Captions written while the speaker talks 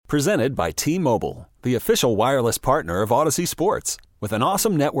Presented by T-Mobile, the official wireless partner of Odyssey Sports. With an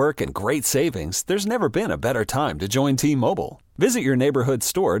awesome network and great savings, there's never been a better time to join T-Mobile. Visit your neighborhood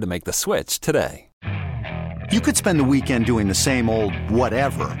store to make the switch today. You could spend the weekend doing the same old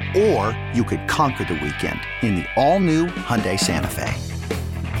whatever, or you could conquer the weekend in the all-new Hyundai Santa Fe.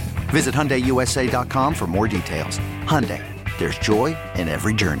 Visit HyundaiUSA.com for more details. Hyundai, there's joy in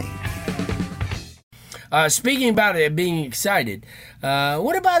every journey. Speaking about it being excited,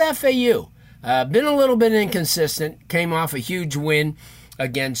 what about FAU? Been a little bit inconsistent. Came off a huge win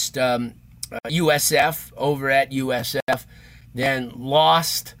against USF over at USF. Then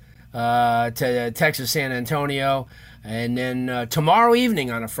lost to Texas San Antonio. And then tomorrow evening,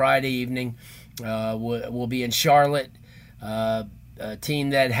 on a Friday evening, we'll be in Charlotte. A team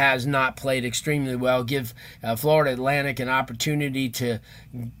that has not played extremely well. Give Florida Atlantic an opportunity to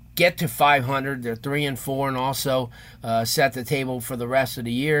get to 500. They're 3-4, and also set the table for the rest of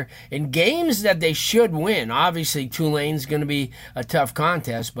the year in games that they should win. Obviously, Tulane's going to be a tough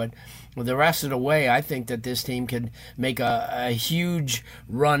contest, but the rest of the way, I think that this team could make a huge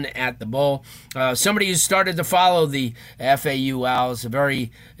run at the bowl. Somebody who started to follow the FAU Owls, a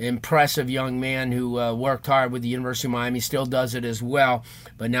very impressive young man who worked hard with the University of Miami, still does it as well,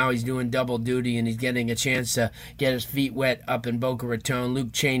 but now he's doing double duty and he's getting a chance to get his feet wet up in Boca Raton.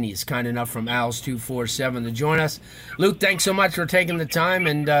 Luke Chaney is kind enough from Owls 247 to join us. Luke, thanks so much for taking the time,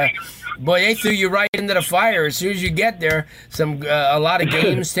 and boy, they threw you right into the fire as soon as you get there. A lot of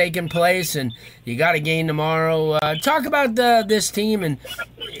games taking place, and you got a game tomorrow. Talk about this team and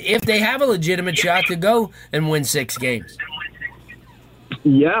if they have a legitimate shot to go and win 6 games.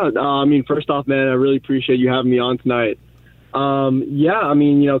 Yeah, first off, man, I really appreciate you having me on tonight.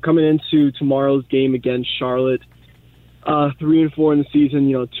 Coming into tomorrow's game against Charlotte, 3-4 in the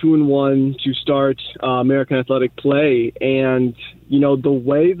season, 2-1 to start American Athletic play, and the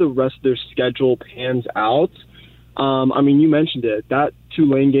way the rest of their schedule pans out. You mentioned it. That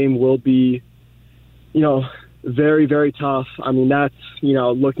Tulane game will be, very, very tough. That's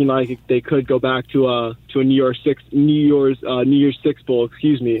looking like they could go back to a New Year's Six Bowl.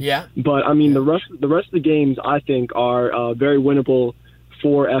 Excuse me. Yeah. But the rest of the games I think are very winnable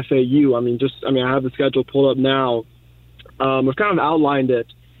for FAU. I have the schedule pulled up now. We've kind of outlined it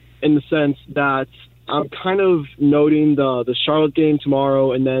in the sense that I'm kind of noting the Charlotte game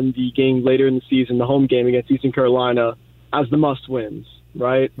tomorrow and then the game later in the season, the home game against Eastern Carolina, as the must-wins,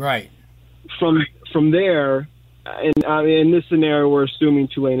 right? Right. From there, and in this scenario, we're assuming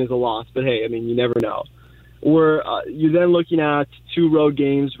Tulane is a loss, but hey, you never know. You're then looking at 2 road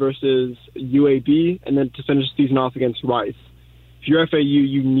games versus UAB, and then to finish the season off against Rice. If you're FAU,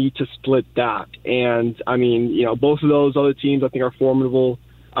 you need to split that. And, both of those other teams I think are formidable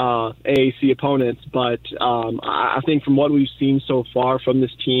AAC opponents. But I think from what we've seen so far from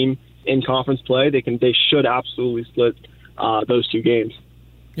this team in conference play, they should absolutely split those 2 games.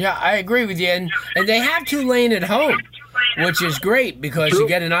 Yeah, I agree with you. And they have Tulane at home, which is great because you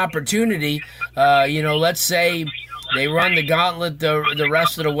get an opportunity. Let's say they run the gauntlet the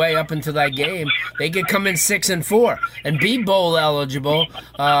rest of the way up until that game. They could come in 6-4 and be bowl eligible.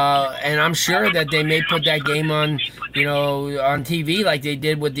 And I'm sure that they may put that game on TV like they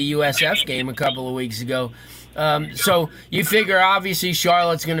did with the USF game a couple of weeks ago. So you figure obviously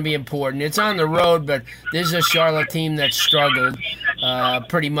Charlotte's going to be important. It's on the road, but this is a Charlotte team that struggled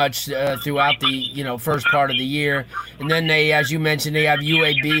pretty much throughout the first part of the year. And then they, as you mentioned, they have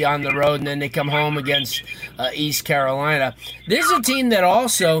UAB on the road, and then they come home against East Carolina. This is a team that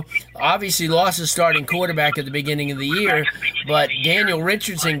also obviously lost a starting quarterback at the beginning of the year, but Daniel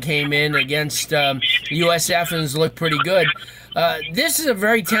Richardson came in against USF and has looked pretty good. This is a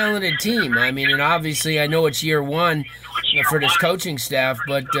very talented team. And obviously I know it's year 1 for this coaching staff,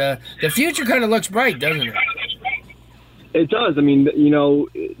 but the future kind of looks bright, doesn't it? It does.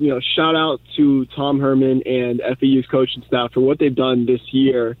 Shout out to Tom Herman and FAU's coaching staff for what they've done this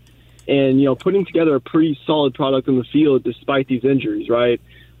year and, putting together a pretty solid product on the field despite these injuries, right?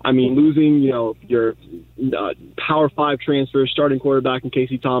 Losing, your Power 5 transfer starting quarterback in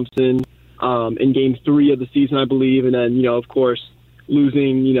Casey Thompson, in game 3 of the season, I believe. And then, of course,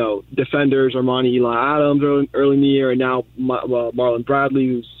 losing, defenders, Armani Eli Adams early in the year, and now Marlon Bradley,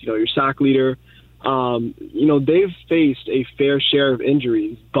 who's, your sack leader. They've faced a fair share of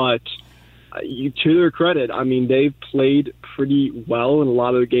injuries, but to their credit, they've played pretty well in a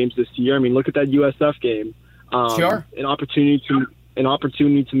lot of the games this year. Look at that USF game. Sure. An opportunity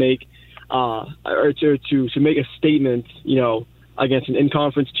to make, or to make a statement, against an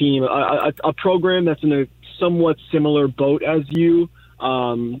in-conference team, a program that's in a somewhat similar boat as you,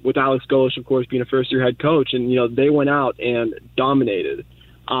 with Alex Golish, of course, being a first-year head coach. And, they went out and dominated.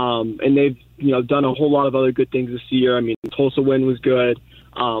 And they've, done a whole lot of other good things this year. I mean, the Tulsa win was good,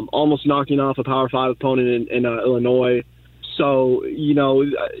 almost knocking off a Power 5 opponent in Illinois. So,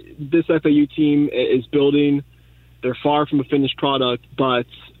 this FAU team is building. They're far from a finished product, but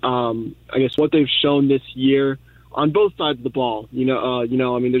I guess what they've shown this year on both sides of the ball, I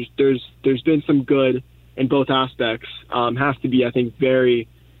mean, there's been some good in both aspects. Has to be, I think, very,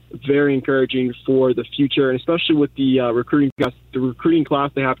 very encouraging for the future, and especially with the recruiting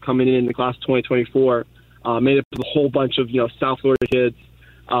class they have coming in the class of 2024, made up of a whole bunch of South Florida kids.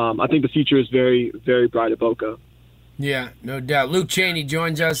 I think the future is very, very bright at Boca. Yeah, no doubt. Luke Chaney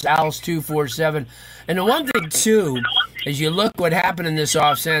joins us, Owls 247. And the one thing, too, as you look what happened in this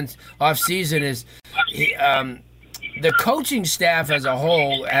off-season is the coaching staff as a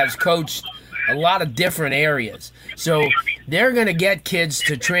whole has coached a lot of different areas. So they're going to get kids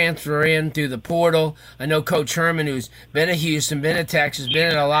to transfer in through the portal. I know Coach Herman, who's been at Houston, been at Texas,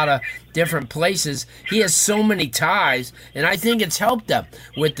 been in a lot of different places. He has so many ties, and I think it's helped them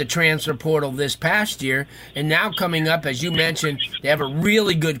with the transfer portal this past year. And now coming up, as you mentioned, they have a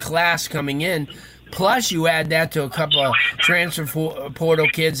really good class coming in. Plus, you add that to a couple of transfer portal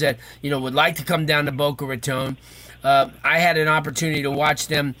kids that, would like to come down to Boca Raton. I had an opportunity to watch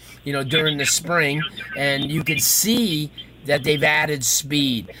them, during the spring, and you could see that they've added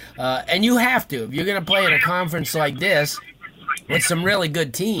speed. And you have to. If you're going to play in a conference like this with some really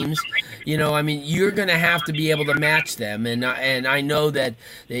good teams, you're going to have to be able to match them. And I know that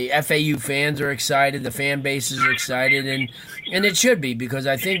the FAU fans are excited, the fan bases are excited, and it should be, because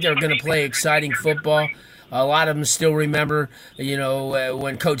I think they're going to play exciting football. A lot of them still remember,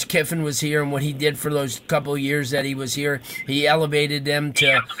 when Coach Kiffin was here and what he did for those couple of years that he was here. He elevated them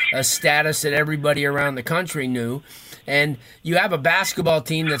to a status that everybody around the country knew. And you have a basketball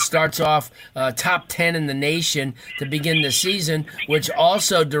team that starts off top 10 in the nation to begin the season, which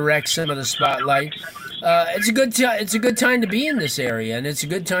also directs some of the spotlight. It's a good time to be in this area, and it's a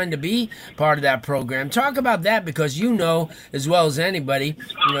good time to be part of that program. Talk about that, because as well as anybody,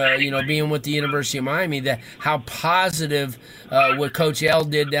 being with the University of Miami, that how positive what Coach L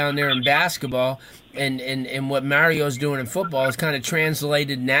did down there in basketball and what Mario's doing in football is kind of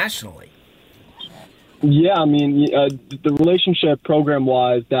translated nationally. Yeah, I mean, the relationship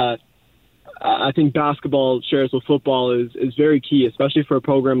program-wise that I think basketball shares with football is very key, especially for a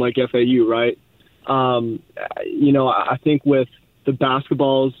program like FAU, right? I think with the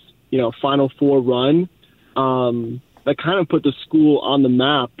basketball's, Final Four run, that kind of put the school on the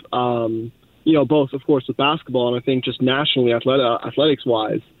map, both, of course, with basketball and I think just nationally,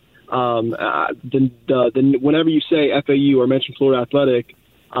 athletics-wise. Whenever you say FAU or mention Florida Athletic,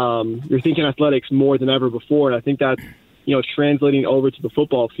 you're thinking athletics more than ever before, and I think that's, translating over to the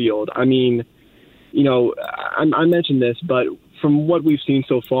football field. I mean, I mentioned this, but from what we've seen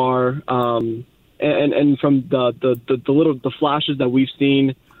so far, and from the flashes that we've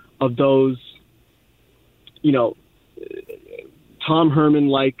seen of those, Tom Herman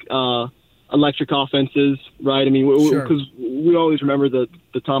electric offenses, right? I mean, because we always remember the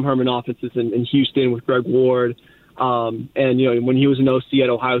Tom Herman offenses in Houston with Greg Ward, and when he was an OC at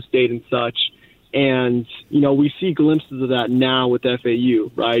Ohio State and such. And we see glimpses of that now with FAU,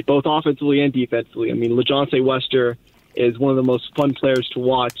 right? Both offensively and defensively. I mean, LaJohnsay Wester is one of the most fun players to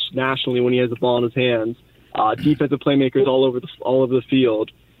watch nationally when he has the ball in his hands. Defensive playmakers all over the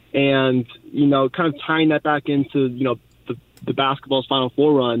field, and kind of tying that back into the basketball's Final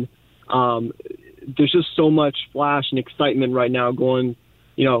Four run. There's just so much flash and excitement right now going,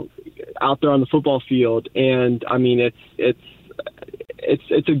 out there on the football field, and I mean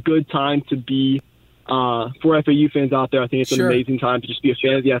it's a good time to be for FAU fans out there. I think it's an amazing time to just be a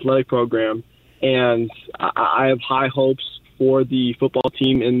fan of the athletic program. And I have high hopes for the football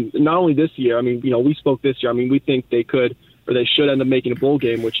team, and not only this year. I mean, we spoke this year. I mean, we think they could, or they should, end up making a bowl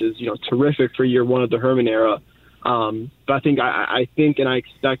game, which is terrific for year one of the Herman era. But I think and I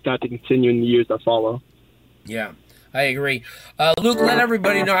expect that to continue in the years that follow. Yeah, I agree. Luke, let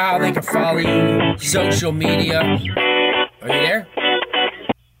everybody know how they can follow you, social media. Are you there?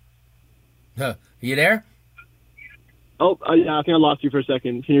 Are you there? Oh, yeah, I think I lost you for a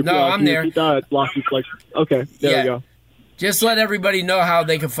second. Can you I'm there. I lost you for okay, there we go. Just let everybody know how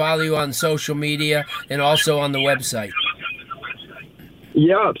they can follow you on social media and also on the website.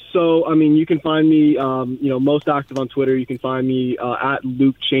 Yeah, so, I mean, you can find me, most active on Twitter. You can find me at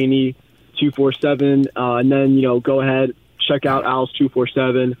Luke Chaney 247, and then, go ahead, check out Owls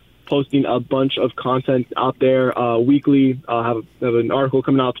 247, posting a bunch of content out there weekly. Have an article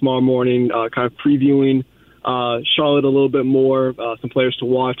coming out tomorrow morning, kind of previewing Charlotte a little bit more, some players to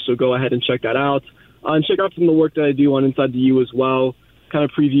watch, so go ahead and check that out. And check out some of the work that I do on Inside the U as well. kind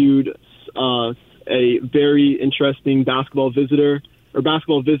of previewed a very interesting basketball visitors, I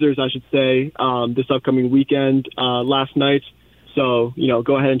should say, this upcoming weekend last night. So,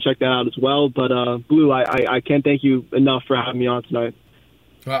 go ahead and check that out as well. But, Blue, I can't thank you enough for having me on tonight.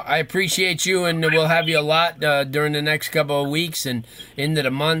 Well, I appreciate you, and we'll have you a lot during the next couple of weeks and into the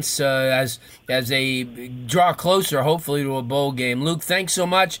months as they draw closer, hopefully, to a bowl game. Luke, thanks so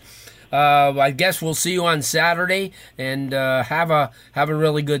much. I guess we'll see you on Saturday, and have a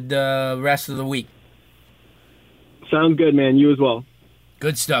really good rest of the week. Sounds good, man. You as well.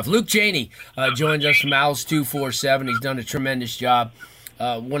 Good stuff. Luke Chaney joins us from Owls 247. He's done a tremendous job.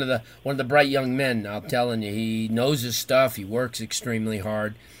 One of the bright young men. I'm telling you, he knows his stuff. He works extremely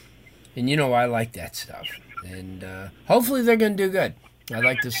hard, and I like that stuff. And hopefully they're going to do good. I'd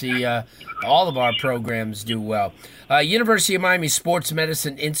like to see all of our programs do well. University of Miami Sports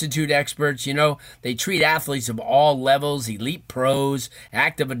Medicine Institute experts, they treat athletes of all levels, elite pros,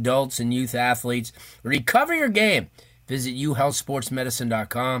 active adults, and youth athletes. Recover your game. Visit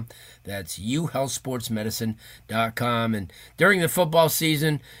uhealthsportsmedicine.com. That's uhealthsportsmedicine.com. And during the football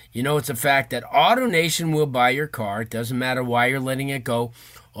season, it's a fact that AutoNation will buy your car. It doesn't matter why you're letting it go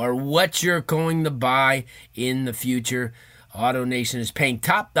or what you're going to buy in the future. AutoNation is paying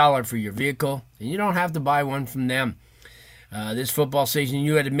top dollar for your vehicle, and you don't have to buy one from them. This football season,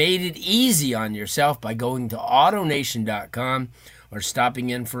 you had made it easy on yourself by going to AutoNation.com or stopping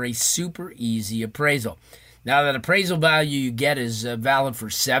in for a super easy appraisal. Now, that appraisal value you get is valid for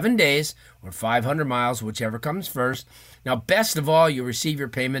 7 days or 500 miles, whichever comes first. Now, best of all, you receive your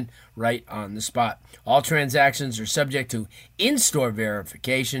payment right on the spot. All transactions are subject to in-store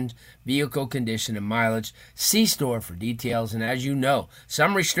verifications, vehicle condition, and mileage. See store for details, and as you know,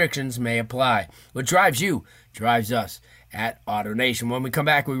 some restrictions may apply. What drives you drives us at AutoNation. When we come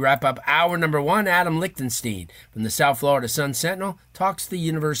back, we wrap up hour number 1. Adam Lichtenstein from the South Florida Sun-Sentinel talks to the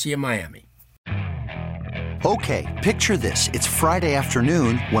University of Miami. Okay, picture this. It's Friday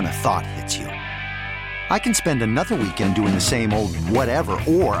afternoon when a thought hits you. I can spend another weekend doing the same old whatever,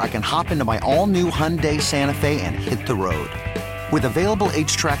 or I can hop into my all-new Hyundai Santa Fe and hit the road. With available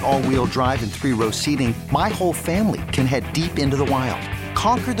H-Track all-wheel drive and 3-row seating, my whole family can head deep into the wild.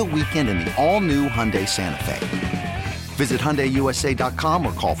 Conquer the weekend in the all-new Hyundai Santa Fe. Visit HyundaiUSA.com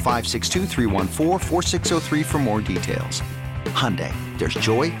or call 562-314-4603 for more details. Hyundai, there's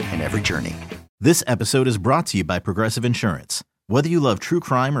joy in every journey. This episode is brought to you by Progressive Insurance. Whether you love true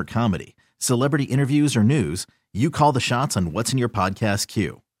crime or comedy, celebrity interviews or news, you call the shots on what's in your podcast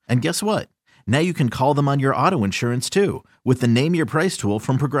queue. And guess what? Now you can call them on your auto insurance too with the Name Your Price tool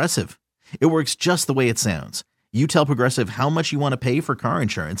from Progressive. It works just the way it sounds. You tell Progressive how much you want to pay for car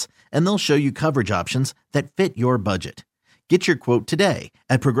insurance, and they'll show you coverage options that fit your budget. Get your quote today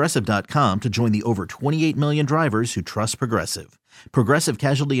at Progressive.com to join the over 28 million drivers who trust Progressive. Progressive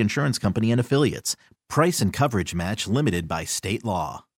Casualty Insurance Company and Affiliates. Price and coverage match limited by state law.